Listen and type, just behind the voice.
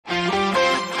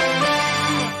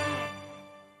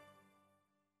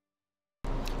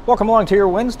Welcome along to your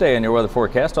Wednesday and your weather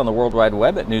forecast on the World Wide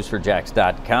Web at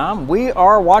news4jax.com. We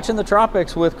are watching the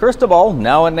tropics with Cristobal,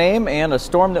 now a name, and a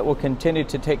storm that will continue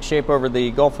to take shape over the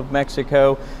Gulf of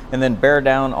Mexico and then bear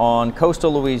down on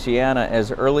coastal Louisiana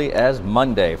as early as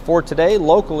Monday. For today,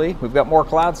 locally, we've got more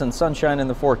clouds and sunshine in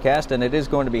the forecast, and it is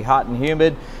going to be hot and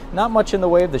humid. Not much in the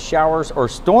way of the showers or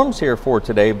storms here for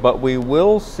today, but we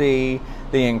will see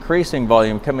the increasing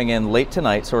volume coming in late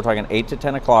tonight, so we're talking 8 to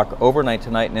 10 o'clock overnight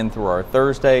tonight and in through our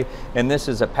Thursday, and this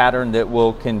is a pattern that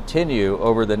will continue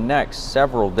over the next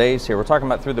several days here. We're talking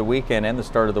about through the weekend and the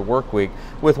start of the work week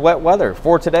with wet weather.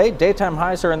 For today, daytime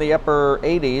highs are in the upper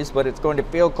 80s, but it's going to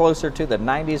feel closer to the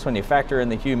 90s when you factor in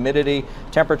the humidity.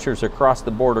 Temperatures across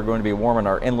the board are going to be warm in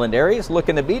our inland areas.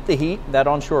 Looking to beat the heat, that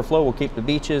onshore flow will keep the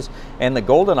beaches and the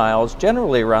Golden Isles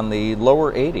generally around the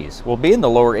lower 80s. We'll be in the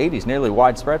lower 80s nearly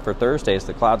widespread for Thursday as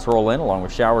the clouds roll in along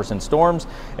with showers and storms,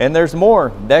 and there's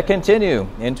more that continue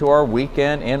into our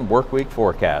weekend and work week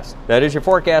forecast. That is your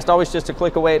forecast, always just a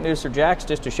click away at News4Jax,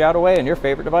 just a shout away on your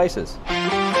favorite devices.